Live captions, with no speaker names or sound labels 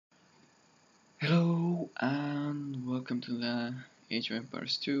Hello and welcome to the Age of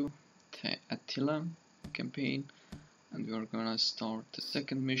Empires 2 Attila campaign, and we are gonna start the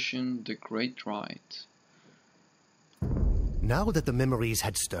second mission, the Great Rite. Now that the memories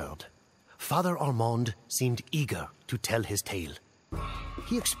had stirred, Father Armand seemed eager to tell his tale.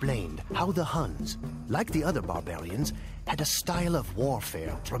 He explained how the Huns, like the other barbarians, had a style of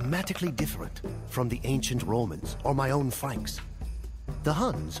warfare dramatically different from the ancient Romans or my own Franks. The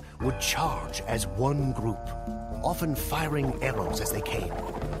Huns would charge as one group, often firing arrows as they came,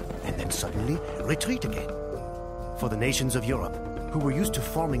 and then suddenly retreat again. For the nations of Europe, who were used to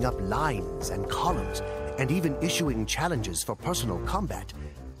forming up lines and columns, and even issuing challenges for personal combat,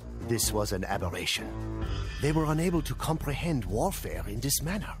 this was an aberration. They were unable to comprehend warfare in this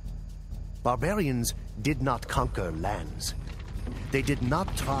manner. Barbarians did not conquer lands. They did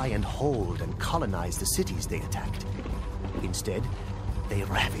not try and hold and colonize the cities they attacked. Instead, they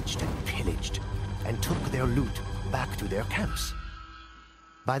ravaged and pillaged, and took their loot back to their camps.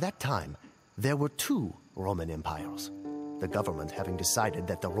 By that time, there were two Roman empires, the government having decided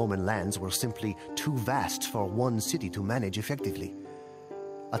that the Roman lands were simply too vast for one city to manage effectively.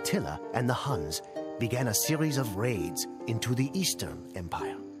 Attila and the Huns began a series of raids into the Eastern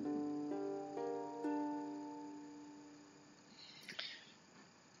Empire.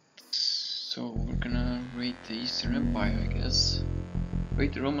 So we're gonna raid the Eastern Empire, I guess.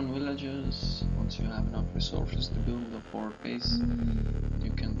 Raid the Roman villages. Once you have enough resources to build a forward base,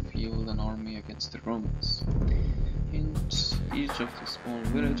 you can field an army against the Romans. Hint, each of the small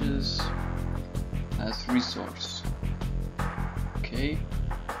villages has resource. Okay.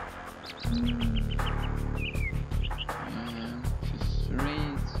 And just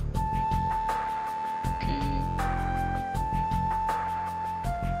raid.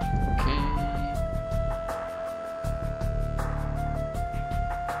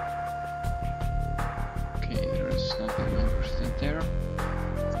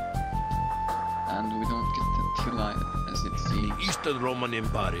 The Eastern Roman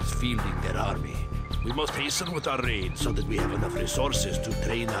Empire is fielding their army. We must hasten with our raid so that we have enough resources to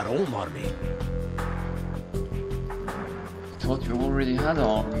train our own army. I thought you already had an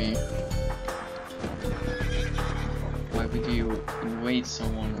army. Why would you invade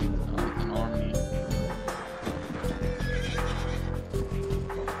someone with an army?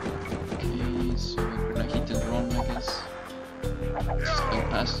 Okay, so we're gonna hit and run, I guess. Still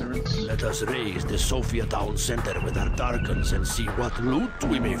bastards. Let us raise the Sofia town center with our Darkans and see what loot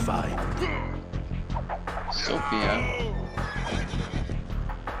we may find. Sofia?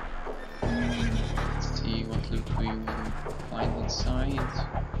 Let's see what loot we will find inside.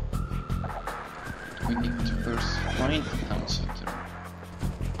 We need to first find the town center.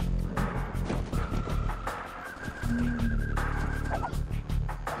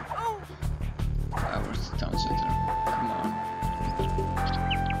 Where's the town center? Come on.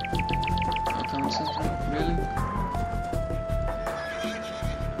 Really?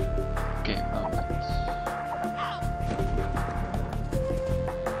 Okay, found it.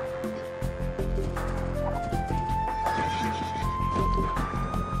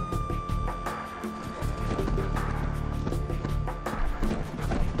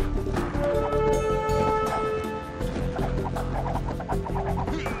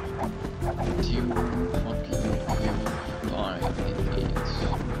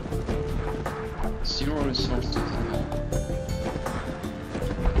 Zero resources at all.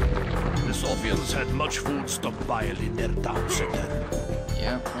 The Sofians had much food stockpiled in their town center.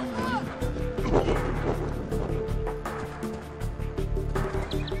 Yeah, probably.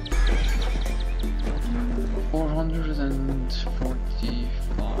 $445.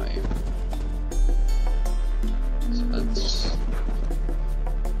 So let's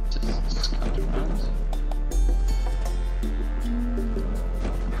just scout around.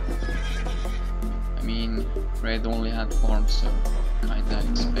 Red only had farms, so kinda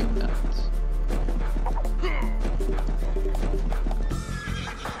expect that.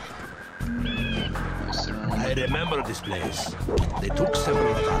 I remember this place. They took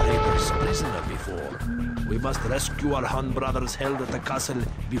several of our raiders prisoner before. We must rescue our Hun brothers held at the castle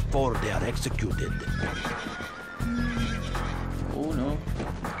before they are executed. Oh no.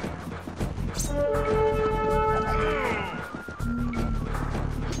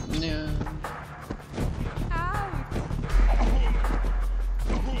 Yeah.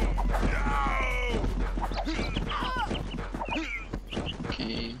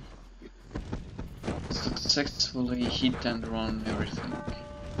 Successfully hit and run everything.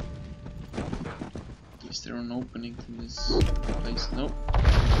 Is there an opening to this place? Nope.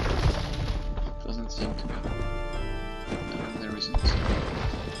 Doesn't seem to be. No, there isn't.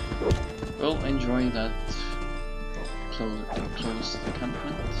 Well, enjoy that closed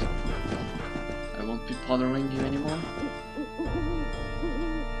encampment. I won't be bothering you anymore.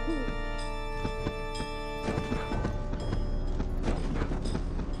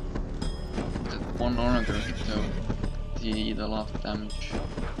 That one onager hit though did a lot of damage.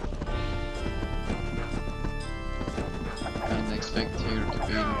 Can't expect here to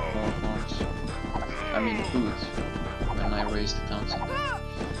be more farms. I mean food when I raise the town center.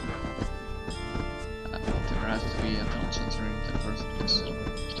 There has to be a town center in the first place.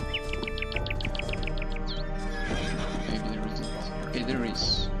 Maybe there isn't. Okay, there is.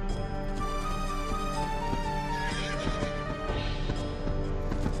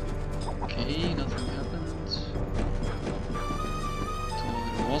 Okay, nothing happened. So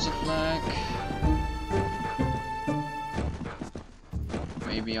there was a flag.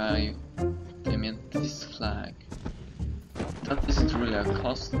 Maybe they meant this flag. That isn't really a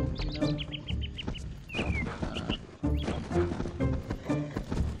custom, you know?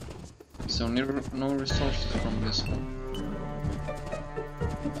 So no resources from this one.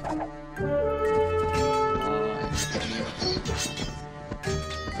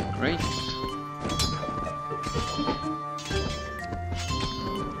 Great.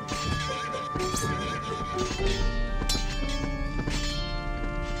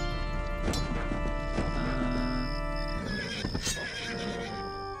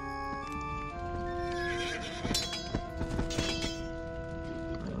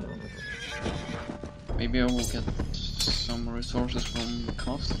 Maybe I will get some resources from the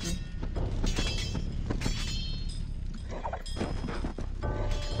castle.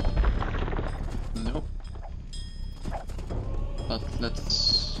 Nope. But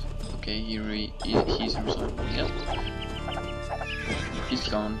let's... Okay, he's resigned. Yep. He's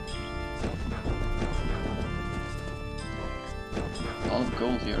gone. A lot of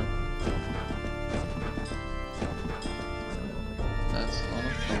gold here. That's a lot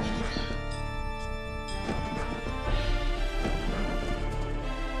of gold.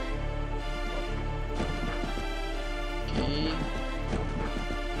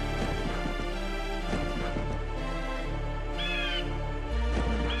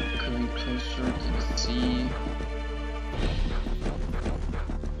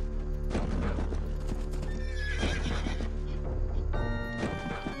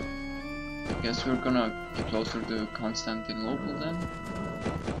 Guess we're gonna get closer to Constantinople then.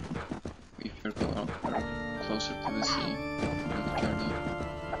 If we're closer to the sea, we'll the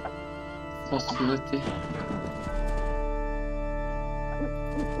possibility.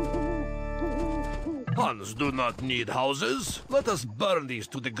 Huns do not need houses. Let us burn these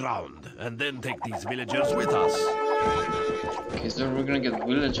to the ground, and then take these villagers with us. Okay, so we're gonna get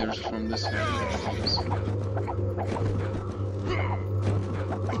villagers from this one.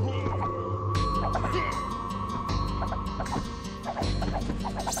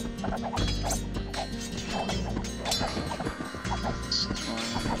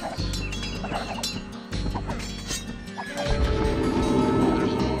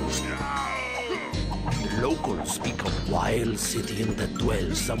 Locals speak of wild Scythian that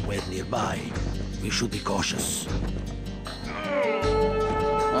dwells somewhere nearby. We should be cautious.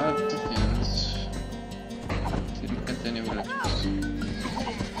 Wild Scythians. Didn't get any villagers.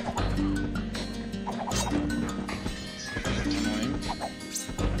 That's annoying.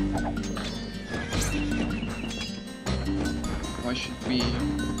 Why should we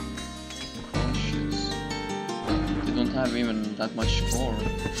cautious? They don't have even that much score.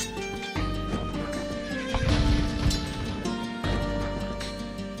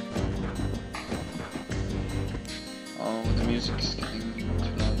 Music's getting too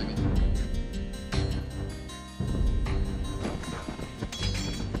loud again.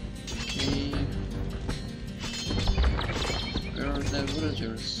 Okay. Where are the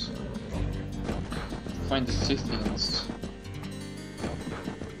villagers? Find the Scythians.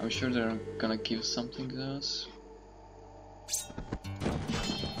 I'm sure they're gonna give something to us.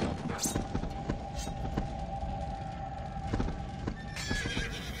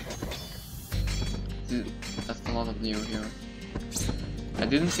 That's a lot of new here. I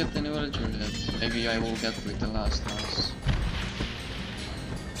didn't get any villager yet. Maybe I will get with the last house.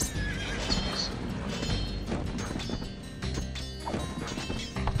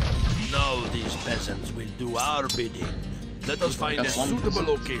 Now these peasants will do our bidding. Let us find a suitable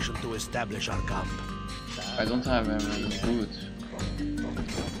location to establish our camp. I don't have any food.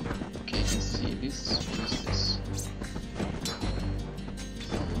 Okay, you can see this. What is this?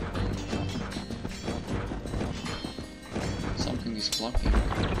 Something is blocking.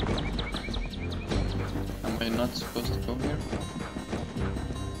 Am I not supposed to go here?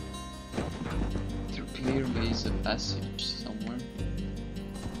 clearly is a passage somewhere.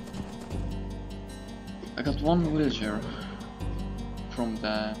 I got one villager from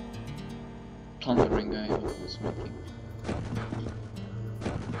the plundering I was making.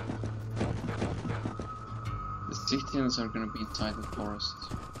 The citizens are gonna be inside the forest.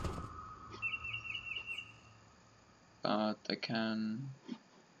 But I can...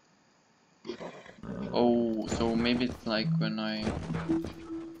 Oh, so maybe it's like when I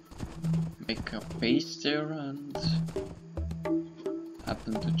make a base there and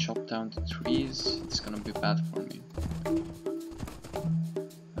happen to chop down the trees, it's gonna be bad for me.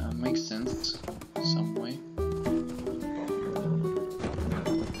 Makes sense, some way.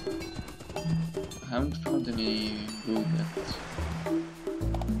 I haven't found any wood yet.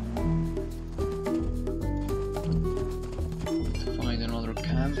 Find another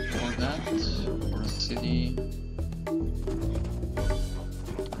camp for that, for a city.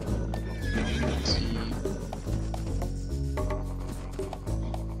 Let's see.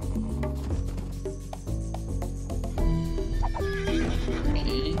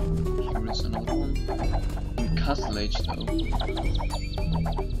 Okay, here is another one. In Castle Age though.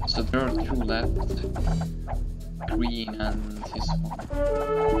 So there are two left. Green and this one.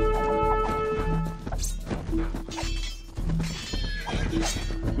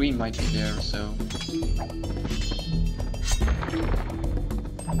 Green might be there, so...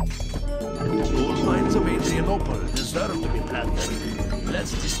 Gold mines of Adrianople deserve to be planted.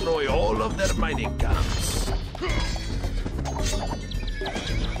 Let's destroy all of their mining camps.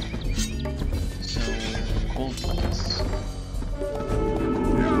 So, gold mines.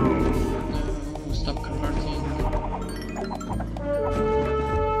 No, stop converting.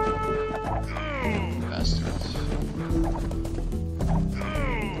 Bastards.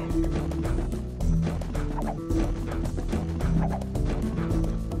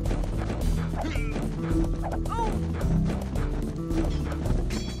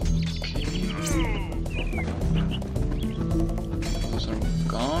 Those are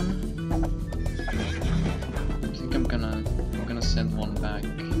gone. I think I'm gonna send one back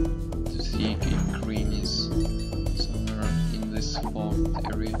to see if green is somewhere in this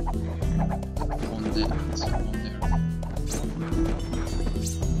fogged area. One there, one there.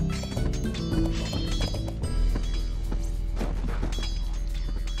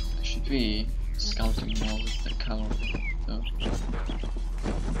 I should be scouting more with the cavalry though.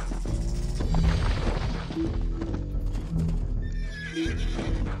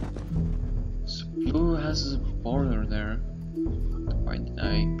 So blue has a border there. Why did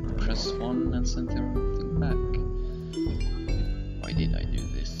I press 1 and send everything back? Why did I do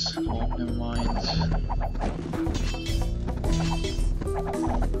this? Oh, never mind.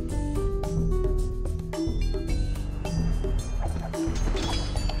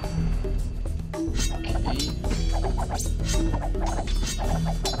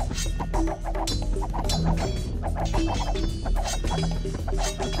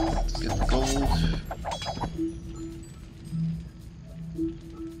 Let's get the gold.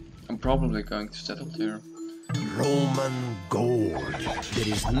 I'm probably going to settle there. Roman gold. There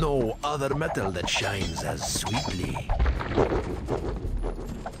is no other metal that shines as sweetly.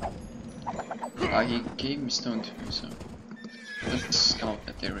 He gave me stone to me, so let's scout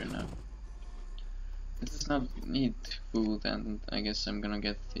that area now. It does not need food, and I guess I'm gonna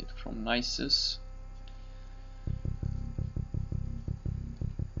get it from Nisus.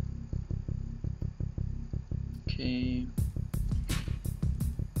 Okay.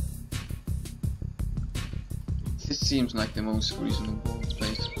 This seems like the most reasonable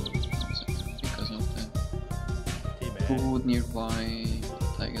place for it because of the food nearby.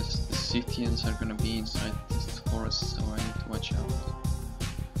 I guess the Scythians are gonna be inside this forest, so I need to watch out.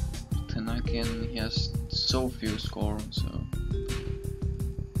 Then again, he has so few score, so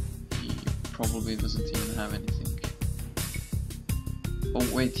he probably doesn't even have anything. Oh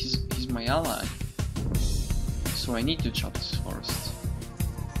wait, he's my ally. So I need to chop this forest,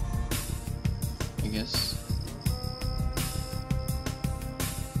 I guess.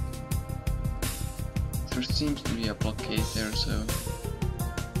 There seems to be a blockade there, so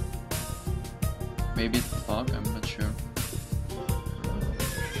maybe it's a bug, I'm not sure.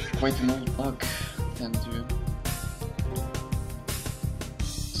 Quite an old bug, then do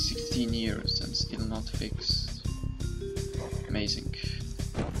 16 years and still not fixed. Amazing.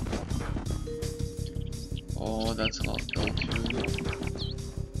 Oh, that's a lot of gold too.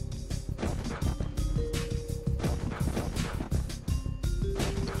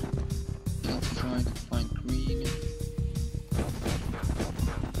 Let's try to find green.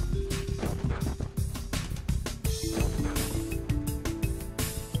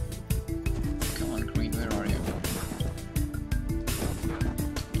 Come on, green, where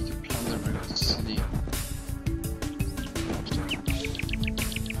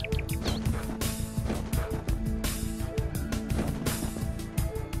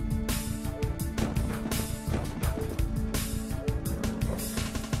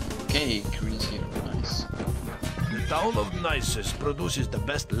Okay, green zero, nice. The town of Nisus produces the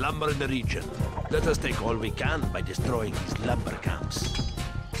best lumber in the region. Let us take all we can by destroying these lumber camps.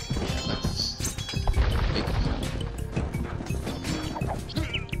 Yeah, let's take it.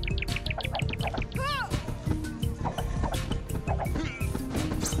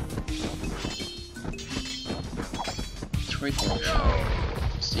 Trade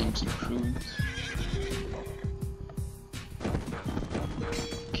workshop seems improved.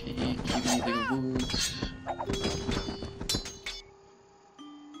 Okay, give me the wood.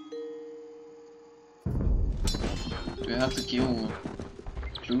 Do I have to kill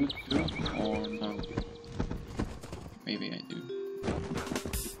Clue too, or no? Maybe I do.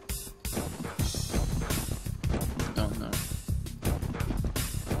 Don't know.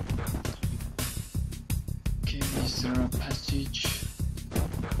 Okay, is there a passage?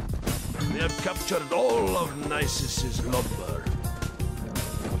 We have captured all of Nisus's lumber.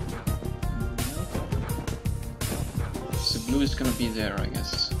 So blue is gonna be there, I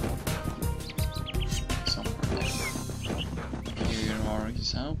guess. Somewhere there. Here are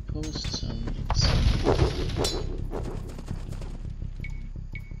his outposts, so let's see.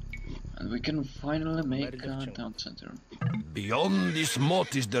 And we can finally make a town center. Beyond this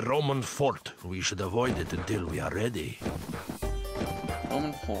moat is the Roman fort. We should avoid it until we are ready.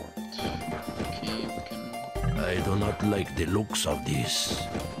 Roman fort. Okay, we can. I do not like the looks of this.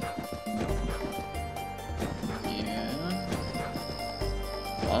 Yeah.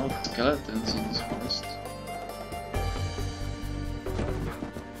 A lot of skeletons in this forest.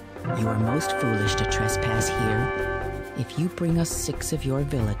 You are most foolish to trespass here. If you bring us 6 of your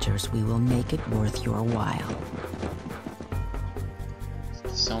villagers, we will make it worth your while.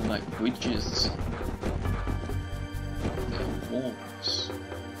 They sound like witches. They are wolves.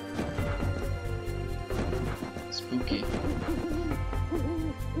 Spooky.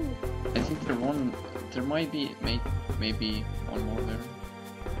 I think there might be maybe one more there.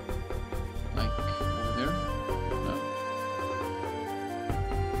 Like over there? No.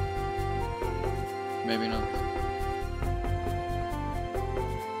 Maybe not.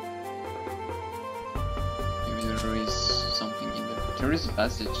 Maybe there is something in there. There is a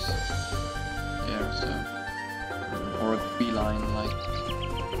passage there, so, or a beeline, like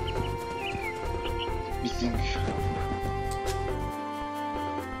we think.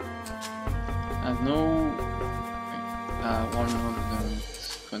 I have no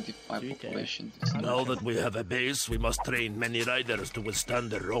 125 population. Now that we have a base, we must train many riders to withstand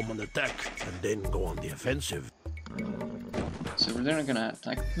the Roman attack, and then go on the offensive. So we're not gonna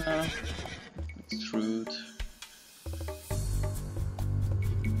attack now. It's rude.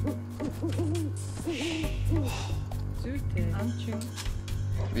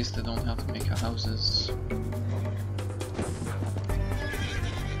 At least I don't have to make houses.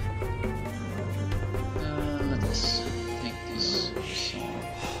 Let's take this saw.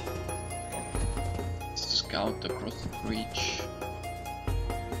 Let's scout across the breach.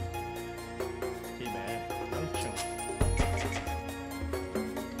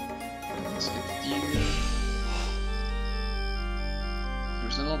 Let's get the deer.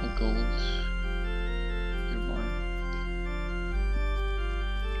 There's a lot of gold nearby.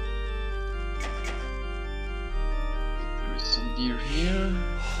 There is some deer here.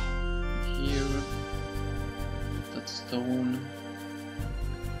 Here. That stone.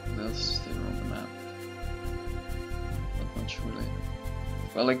 What else is there on the map? Not much really.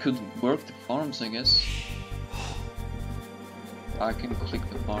 Well, I could work the farms, I guess. I can click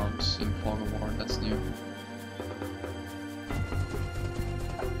the farms in Fog of War, that's new.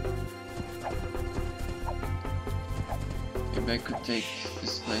 Maybe I could take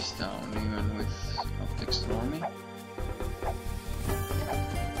this place down even with Optics army.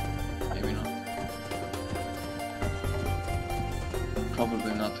 Maybe not.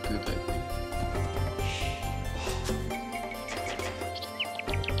 Probably not a good idea.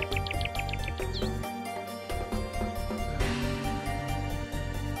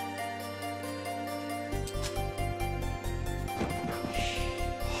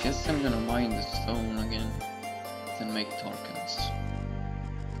 Guess I'm gonna mine the stone again, then make tokens.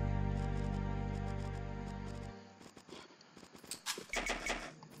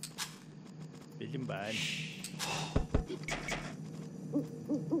 Billion bad.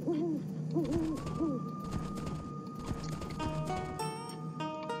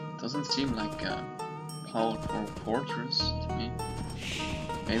 Doesn't seem like a powerful fortress to me.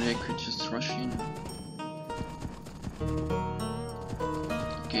 Maybe I could just rush in.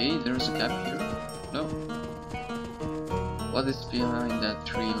 Okay, there's a gap here. No. What is behind that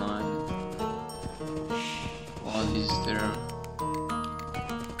tree line? What is there?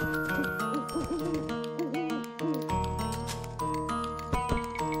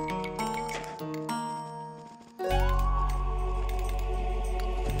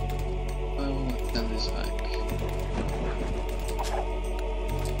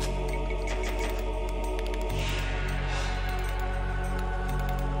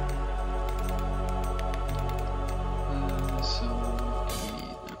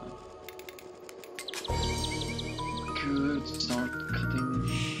 Start cutting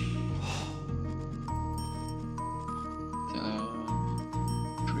the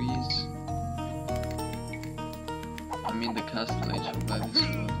trees. I mean the castle age of that is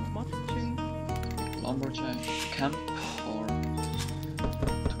lumberjack camp or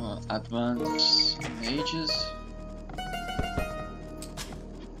to advance ages.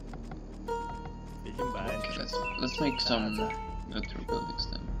 Okay, let's make some military buildings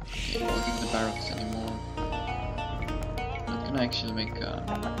then. Okay, I don't think the barracks anymore. I actually make a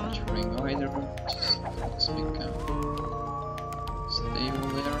archer ring either. Just let's make a stable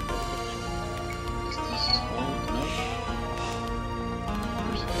there. Is this old? No.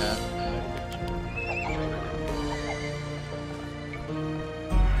 There's a gap.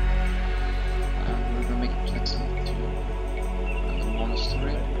 We're gonna make it pleasant to the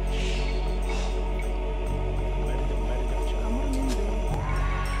monastery.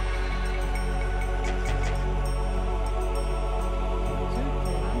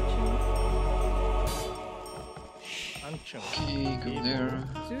 Okay, go there.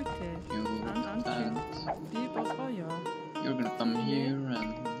 You and you're gonna come here and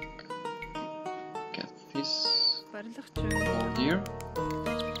get this 4 deer.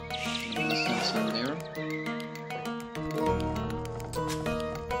 I'm gonna send some there.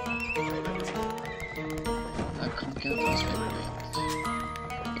 I can't get this very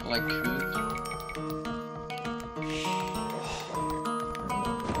wait. Like could.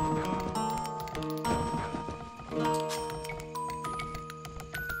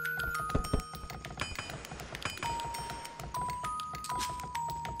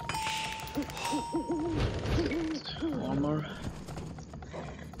 Armor.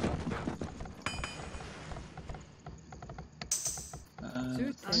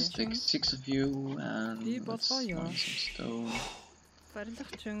 Let's take 6 of you and let's mine some stone.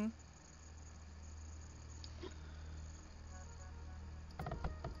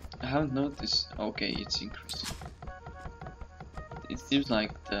 I haven't noticed. Okay, it's increasing. It seems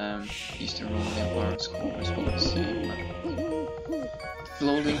like the Eastern Roman Empire score is all the same.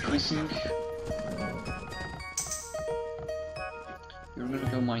 Slowly increasing. You're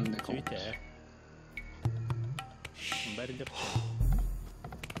gonna go mine the gold.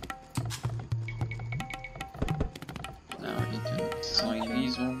 Now I need to sign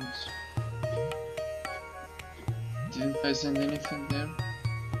these ones. Didn't I send anything there?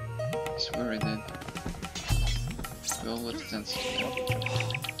 I swear I did. Well, let's dance together.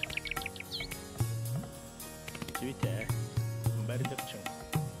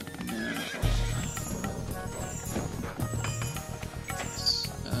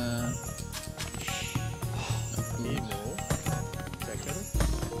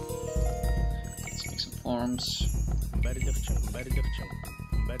 Let's make some farms.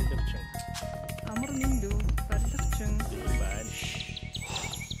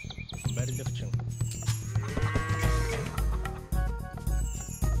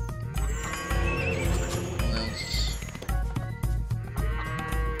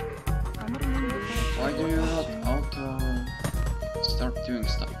 Why do you not auto start doing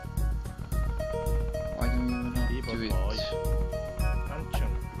stuff? Why do you not do it?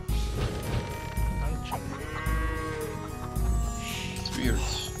 It's weird.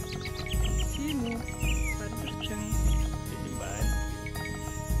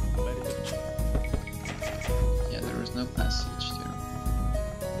 Yeah, there is no passage there.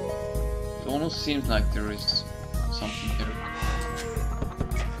 It almost seems like there is something there.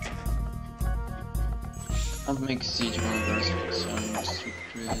 Can't make siege builders with some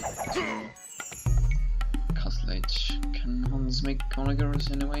restricted to castle age. Can Huns make conagers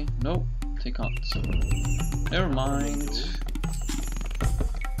anyway? No, they can't. Never mind.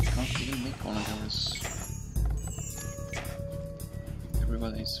 Can't even make conagers.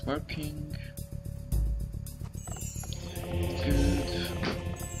 Everybody's working. Good.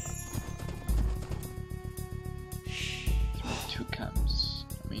 There are 2 camps.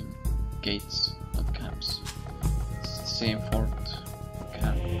 I mean, gates, not camps. Same fort,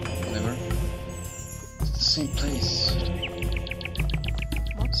 camp, whatever. It's the same place.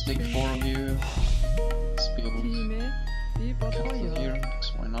 Let's take 4 of you. Let's build castle here,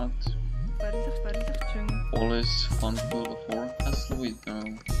 because why not? Always fun to build a fort castle with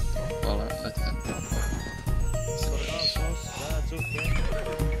well, But then, That's okay.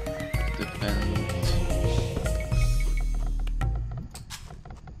 depend.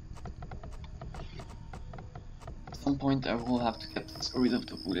 At some point I will have to get rid of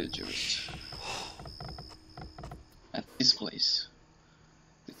the villagers at this place.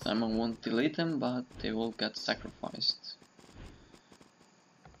 This time I won't delete them, but they will get sacrificed,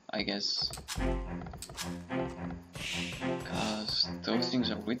 I guess. Because those things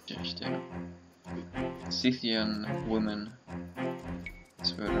are witches there. Scythian women. I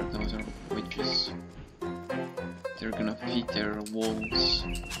swear those are witches. They're gonna feed their wolves.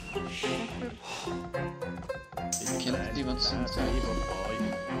 Can't see what's inside. How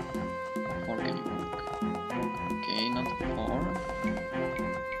far can you walk? Okay, not far.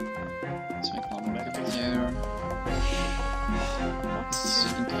 Let's make one more bit there. This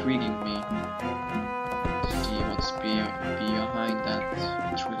is intriguing me. To see what's behind that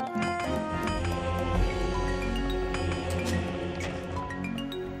tree.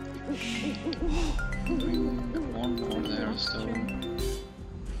 Bring one more there, so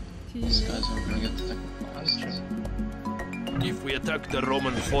these guys are gonna get sacrificed. If we attack the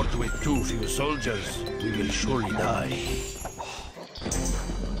Roman fort with too few soldiers, we will surely die.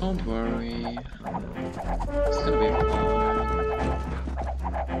 Don't worry, it's gonna be fine.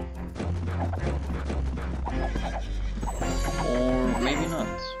 Or maybe not.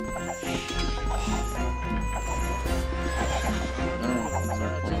 No,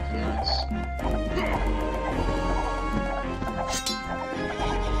 they're colonize.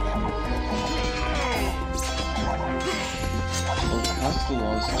 Well, the castle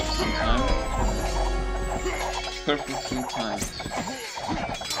was just in time. Perfectly timed.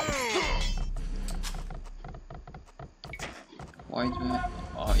 Why do I...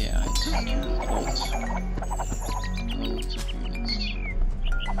 Oh yeah, I just thought. Loads of units.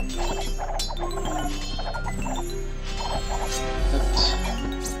 But...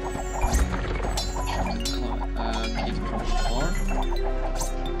 Keep from far.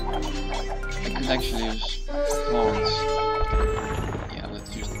 I could actually use plants. Yeah,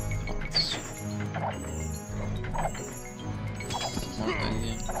 let's use plants. Smart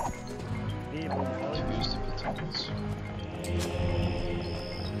idea. To use the plants.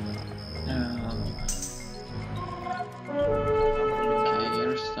 Okay,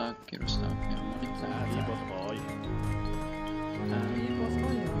 you're stuck, yeah, money plan.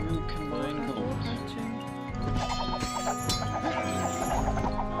 You can mine gold.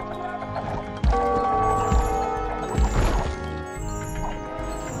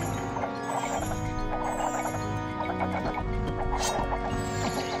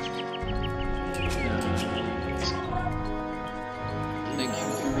 Thank you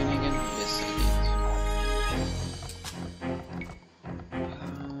for reading it. Yes, I did.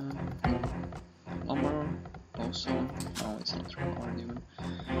 Lumber also. No, it's not required even.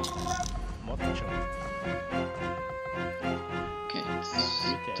 Okay,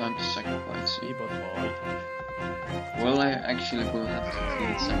 it's time to sacrifice you. Well, I actually will have to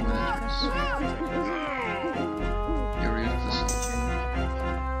kill some villagers. You're useless.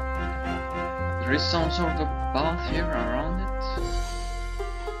 There is some sort of path here around it.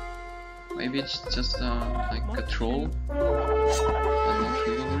 Maybe it's just like a troll. I'm not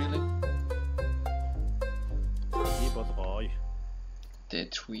sure really. Dead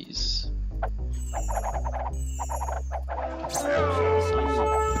trees.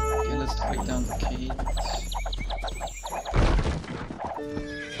 Okay, let's break down the cage.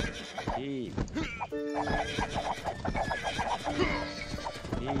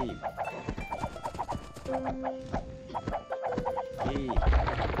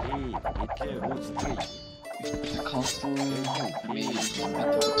 The castle, maybe some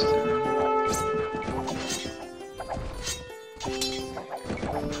methods there.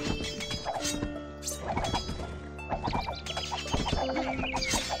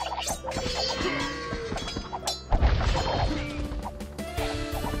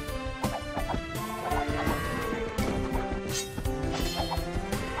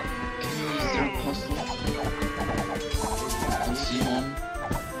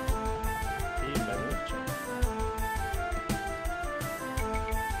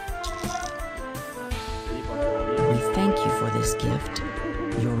 Thank you for this gift.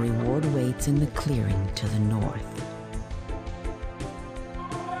 Your reward waits in the clearing to the north.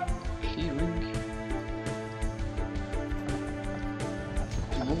 Clearing?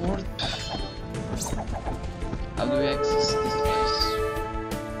 Reward? How do we access this place?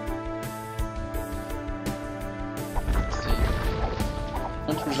 See.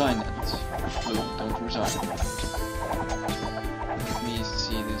 Don't resign it. Blue, don't resign. Let me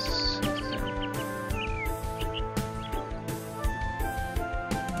see this.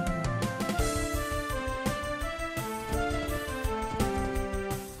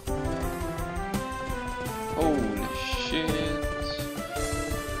 Holy shit.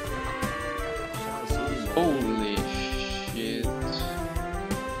 Holy shit.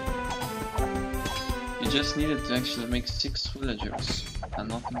 You just needed to actually make 6 villagers and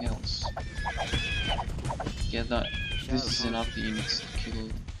nothing else. Yeah, this is enough units to kill.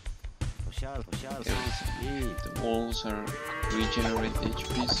 The walls are regenerate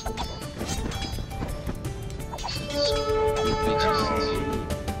HPs.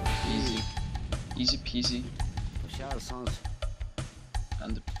 Easy peasy.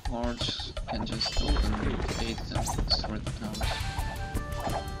 And the barge can just open the gates and destroy the towns.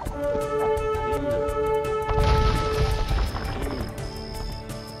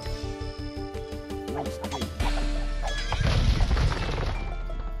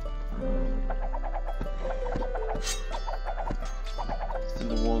 Send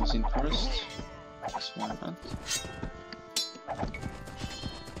the walls in first. Just why not?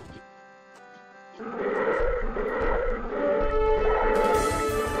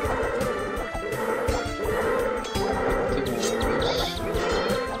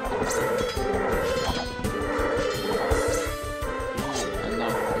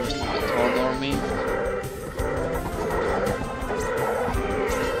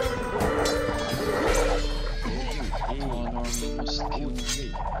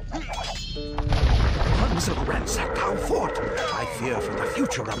 Huns have ransacked our fort. I fear for the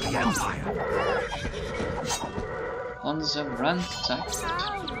future of the Empire. Huns have ransacked.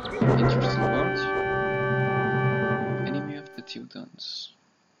 Interesting word. Enemy of the Teutons.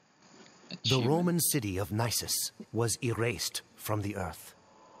 The Roman city of Nisus was erased from the earth.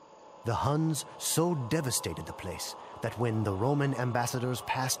 The Huns so devastated the place that when the Roman ambassadors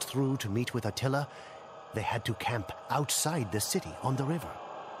passed through to meet with Attila, they had to camp outside the city on the river.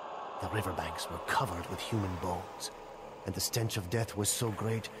 The riverbanks were covered with human bones, and the stench of death was so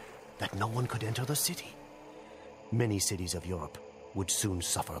great that no one could enter the city. Many cities of Europe would soon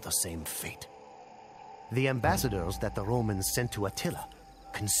suffer the same fate. The ambassadors that the Romans sent to Attila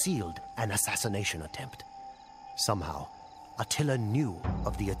concealed an assassination attempt. Somehow, Attila knew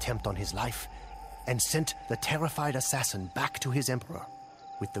of the attempt on his life and sent the terrified assassin back to his emperor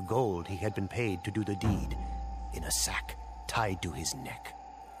with the gold he had been paid to do the deed in a sack tied to his neck.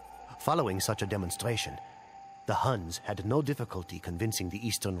 Following such a demonstration, the Huns had no difficulty convincing the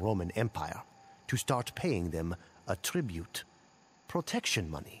Eastern Roman Empire to start paying them a tribute, protection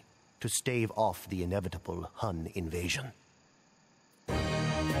money, to stave off the inevitable Hun invasion.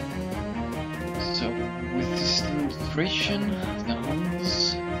 So, with this demonstration, the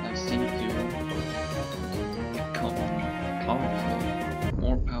Huns have seemed to become powerful,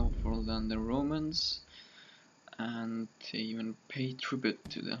 more powerful than the Romans, and they even pay tribute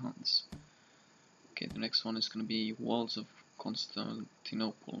to the Huns. Okay, the next one is gonna be Walls of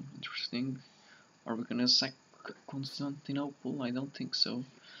Constantinople. Interesting. Are we gonna sack Constantinople? I don't think so.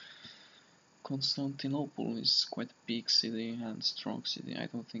 Constantinople is quite a big city and strong city. I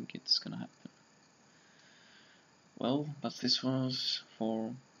don't think it's gonna happen. Well, but this was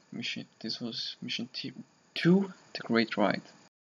mission 2, The Great Ride.